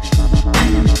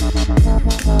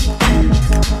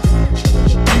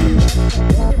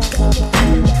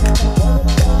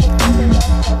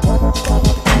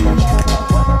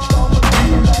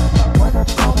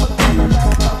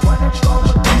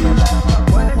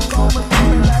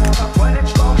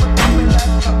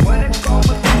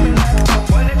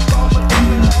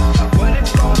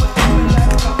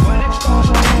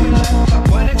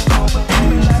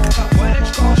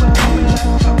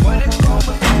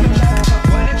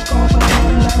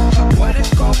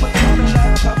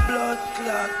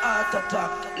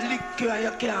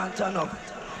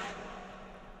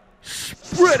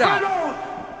 Spread out.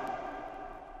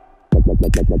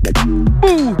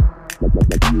 Move.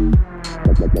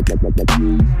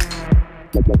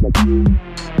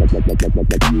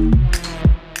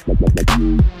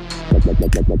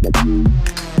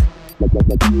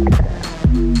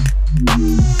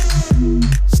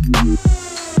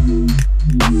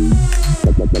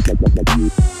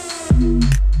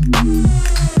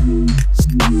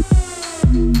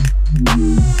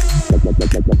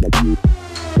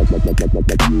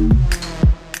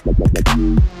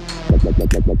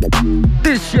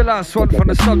 This your last one from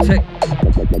the Subtek.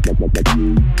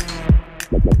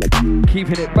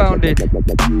 Keeping it bounded.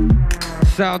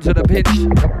 Sounds of the Pinch,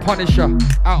 the Punisher,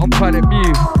 out on Planet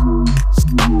Mu.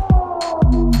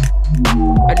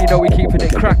 And you know we keeping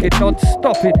it cracking,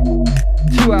 non-stopping.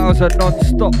 2 hours of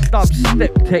non-stop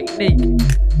dubstep technique.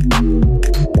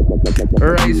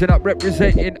 Raising up,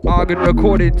 representing Argon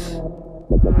Recordings.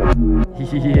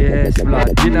 Yes,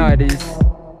 blood, you know it is.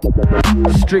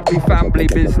 Strictly family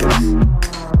business.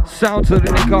 Sounds of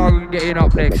the Nick Argon getting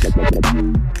up next.